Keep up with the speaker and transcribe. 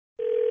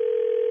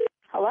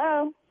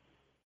Hello?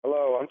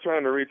 Hello, I'm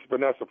trying to reach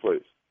Vanessa,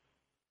 please.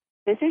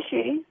 This is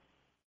she.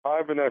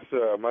 Hi,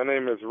 Vanessa. My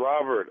name is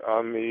Robert.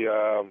 I'm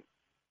the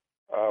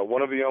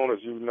one of the owners.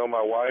 You know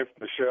my wife,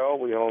 Michelle.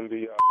 We own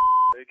the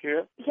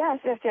daycare. Yes.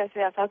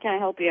 How can I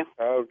help you?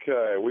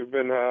 Okay. We've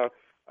been, I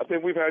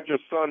think we've had your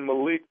son,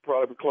 Malik,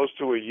 probably close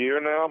to a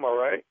year now. Am I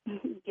right?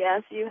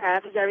 Yes, you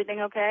have. Is everything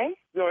okay?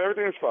 No,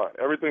 everything is fine.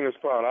 Everything is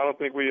fine. I don't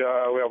think we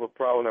have a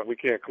problem that we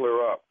can't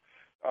clear up.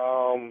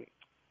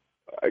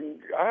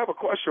 I have a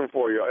question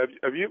for you.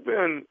 Have you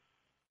been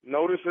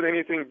noticing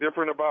anything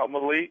different about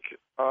Malik,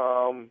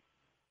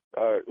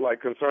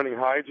 like concerning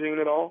hygiene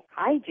at all?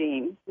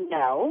 Hygiene?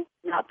 No,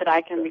 not that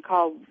I can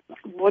recall.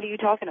 What are you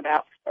talking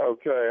about?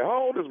 Okay.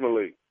 How old is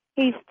Malik?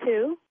 He's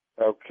 2.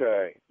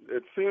 Okay.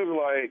 It seems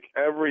like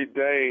every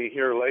day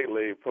here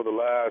lately for the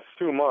last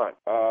 2 months,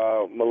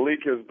 Malik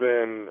has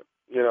been,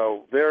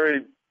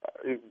 very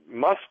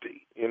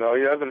musty. He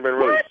hasn't been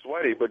really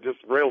sweaty, but just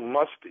real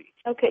musty.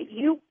 Okay,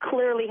 you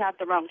clearly have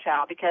the wrong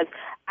child because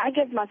I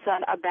give my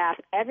son a bath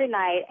every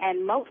night,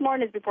 and most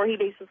mornings before he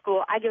leaves for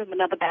school, I give him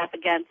another bath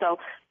again. So,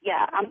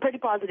 yeah, I'm pretty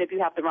positive you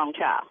have the wrong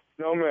child.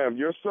 No, ma'am.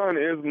 Your son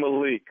is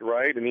Malik,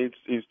 right? And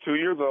he's 2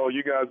 years old.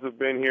 You guys have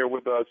been here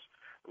with us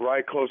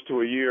right close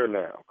to a year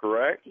now,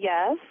 correct?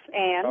 Yes,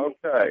 and?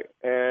 Okay,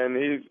 and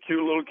he's a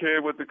cute little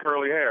kid with the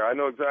curly hair. I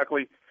know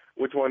exactly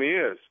which one he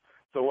is.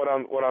 So what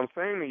I'm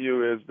saying to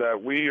you is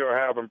that we are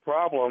having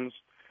problems.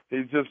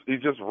 He's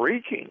just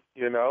reeking.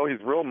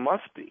 He's real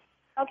musty.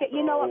 Okay,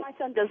 you know what? My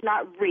son does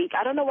not reek.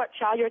 I don't know what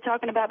child you're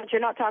talking about, but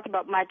you're not talking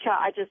about my child.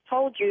 I just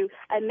told you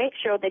I make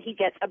sure that he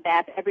gets a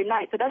bath every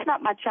night. So that's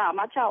not my child.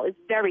 My child is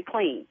very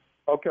clean.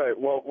 Okay,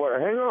 well,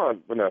 hang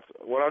on, Vanessa.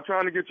 What I'm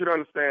trying to get you to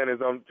understand is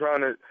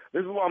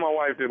this is why my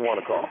wife didn't want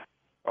to call,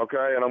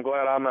 okay? And I'm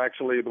glad I'm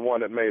actually the one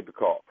that made the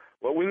call.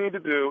 What we need to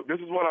do, this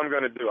is what I'm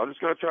going to do. I'm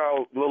just going to try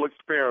a little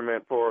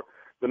experiment for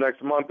the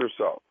next month or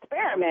so.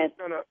 Experiment?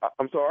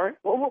 I'm sorry?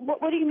 What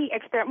do you mean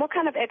experiment? What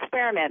kind of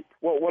experiment?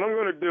 Well, what I'm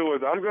going to do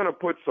is I'm going to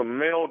put some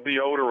male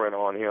deodorant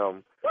on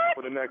him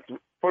for the next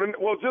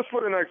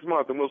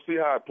month, and we'll see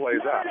how it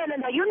plays out.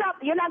 No. You're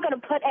not going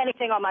to put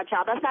anything on my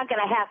child. That's not going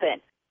to happen.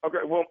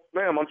 Okay, well,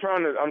 ma'am, I'm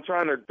trying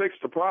to fix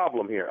the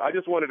problem here. I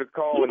just wanted to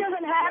call. He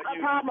doesn't have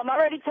a problem. I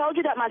already told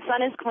you that my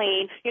son is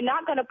clean. You're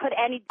not going to put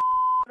any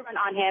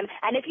on him,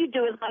 and if you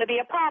do, it's going to be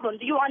a problem.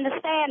 Do you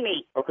understand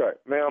me? Okay,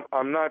 ma'am,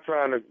 I'm not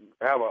trying to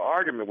have an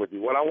argument with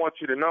you. What I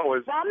want you to know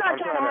is... Well, I'm not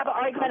trying to have an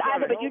argument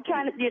either, but you're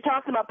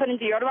talking about putting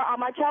deodorant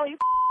on my child. You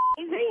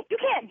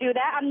can't do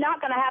that. I'm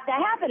not going to have that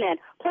happening.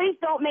 Please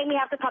don't make me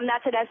have to come down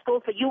to that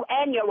school for you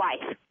and your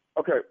wife.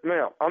 Okay,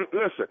 ma'am,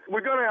 listen,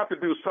 we're going to have to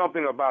do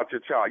something about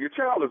your child. Your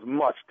child is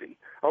musty,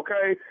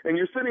 okay? And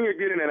you're sitting here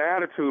getting an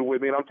attitude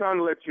with me, and I'm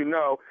trying to let you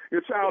know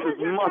your child is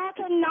musty. You're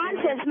talking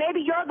nonsense.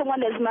 Maybe you're the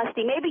one that's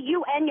musty. Maybe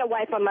you and your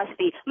wife are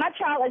musty. My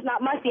child is not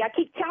musty. I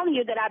keep telling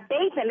you that I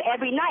bathe him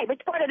every night.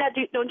 Which part of that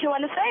don't you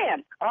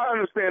understand? I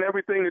understand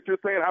everything that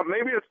you're saying.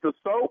 Maybe it's the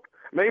soap.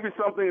 Maybe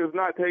something is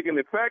not taking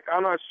effect.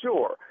 I'm not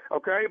sure,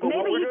 okay? But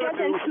maybe he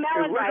doesn't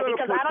smell it right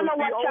because I don't know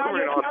what child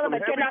you're smelling,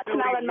 but you're not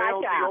smelling my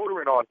child.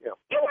 Deodorant on him.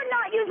 You are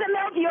not using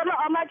male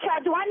deodorant on my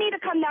child. Do I need to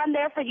come down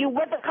there for you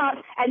with the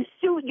cops and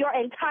sue your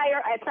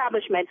entire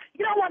establishment?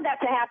 You don't want that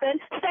to happen.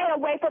 Stay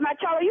away from my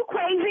child. Are you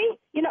crazy?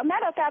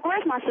 Matter of fact,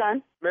 where's my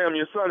son? Ma'am,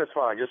 your son is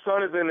fine. Your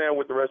son is in there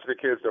with the rest of the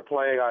kids. They're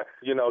playing.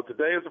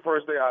 Today is the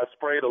first day I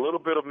sprayed a little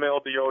bit of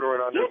male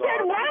deodorant on his arm. You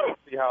did what?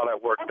 See how that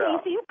worked out. Okay,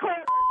 so you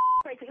clear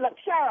crazy. Look,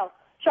 Cheryl,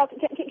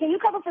 can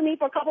you cover for me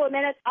for a couple of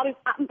minutes? I'm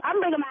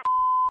bringing my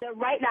there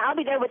right now. I'll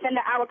be there within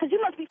the hour because you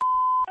must be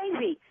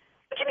crazy.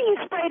 What do you mean you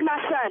sprayed my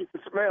son?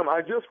 Ma'am,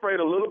 I just sprayed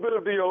a little bit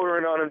of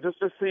deodorant on him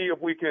just to see if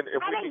we can...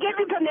 I didn't give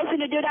you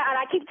permission to do that, and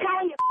I keep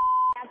telling you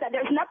that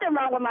there's nothing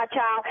wrong with my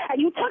child, and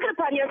you took it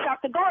upon yourself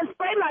to go and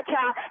spray my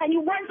child, and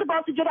you weren't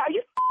supposed to do that. Are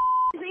you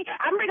crazy?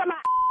 I'm bringing my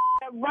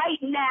right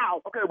now.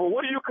 Okay, well,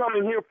 what are you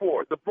coming here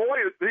for? The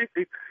boy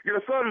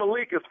your son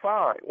Malik is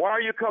fine. Why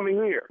are you coming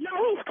here? No,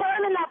 he's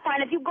clearly not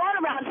fine. If you're going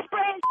around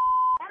spraying,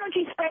 why don't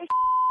you spray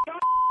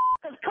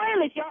because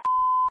clearly you're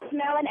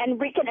smelling and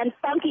reeking and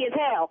funky as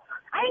hell.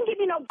 I ain't give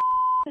you no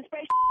to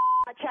spray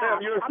my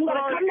child. I'm going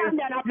to come down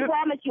there and I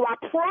promise you, I'm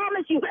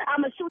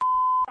going to shoot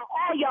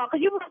all y'all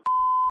because you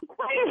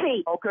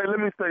crazy. Okay,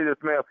 let me say this,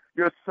 ma'am.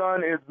 Your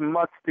son is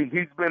musty.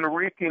 He's been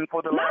reeking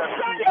for the last 2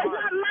 months. My son is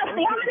not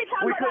musty. How many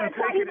times I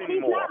tell you that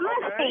he's not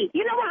musty?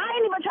 You know what? I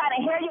ain't even trying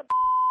to hear you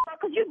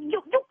because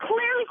you're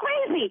clearly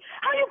crazy.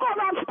 How you go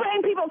around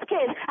spraying people's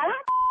kids? And I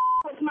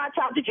was my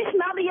child. Did you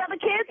smell the other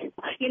kids?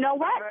 You know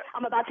what?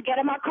 I'm about to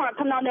get in my car and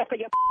come down there for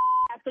your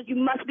because you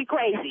must be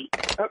crazy.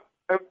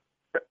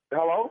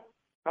 Hello?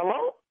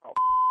 Hello? Oh.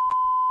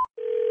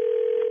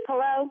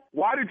 Hello?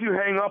 Why did you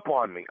hang up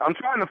on me? I'm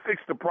trying to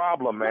fix the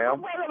problem,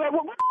 ma'am. Wait. What you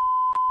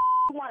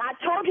want? I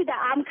told you that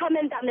I'm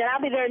coming down there.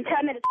 I'll be there in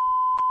 10 minutes.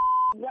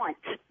 Once.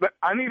 But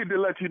I needed to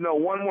let you know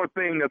one more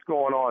thing that's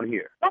going on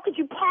here. What could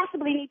you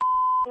possibly need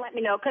to let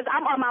me know? Because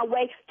I'm on my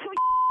way to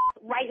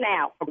right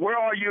now. Where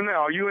are you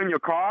now? Are you in your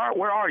car?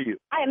 Where are you?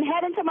 I am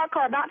heading to my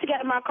car, about to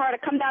get in my car to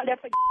come down there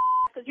for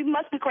because because you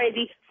must be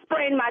crazy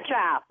spraying my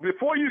child.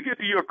 Before you get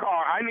to your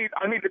car, I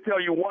need to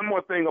tell you one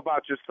more thing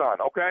about your son,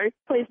 okay?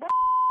 Please, what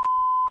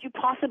you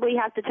possibly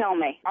have to tell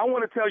me? I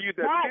want to tell you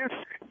that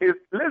this is,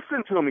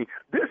 listen to me,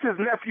 this is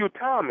nephew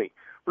Tommy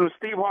from the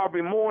Steve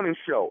Harvey Morning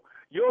Show.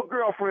 Your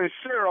girlfriend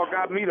Cheryl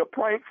got me to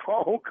prank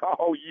phone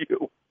call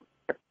you.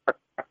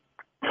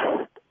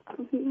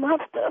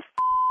 What the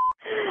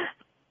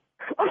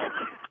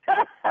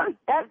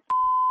That's,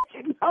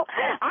 you know,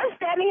 I'm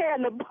standing here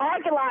in the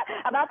parking lot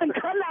about to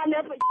come down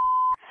there for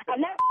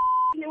and that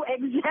knew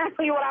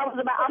exactly what I was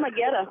about. I'm going to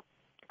get her.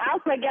 I'm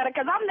going to get her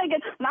because I'm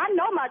thinking, I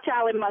know my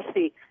child is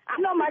musty. I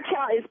know my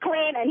child is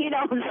clean and he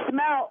don't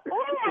smell.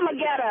 Ooh, I'm going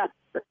to get her.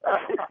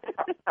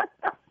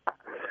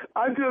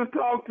 I just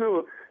talked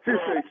to her. She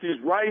said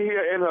she's right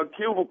here in her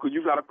cubicle.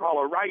 You got to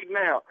call her right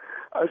now.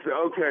 I said,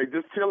 okay,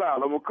 just chill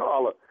out. I'm going to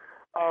call her.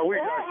 I'm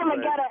going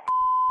to get her.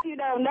 You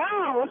don't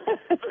know.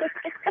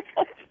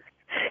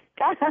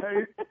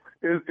 Hey,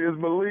 is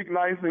Malik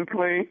nice and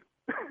clean?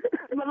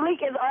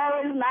 Malik is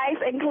always nice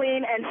and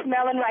clean and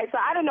smelling right. So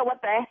I don't know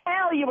what the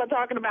hell you were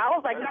talking about. I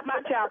was like, not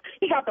my child.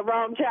 He got the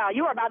wrong child.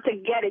 You were about to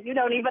get it. You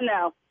don't even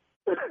know.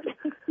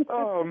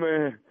 Oh,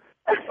 man.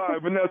 All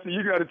right, Vanessa,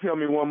 you got to tell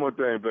me one more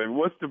thing, baby.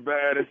 What's the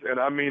baddest, and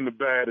I mean the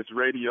baddest,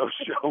 radio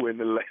show in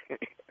the land?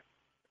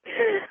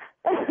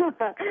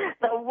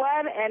 The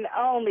one and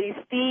only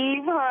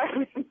Steve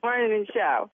Harvey Morning Show.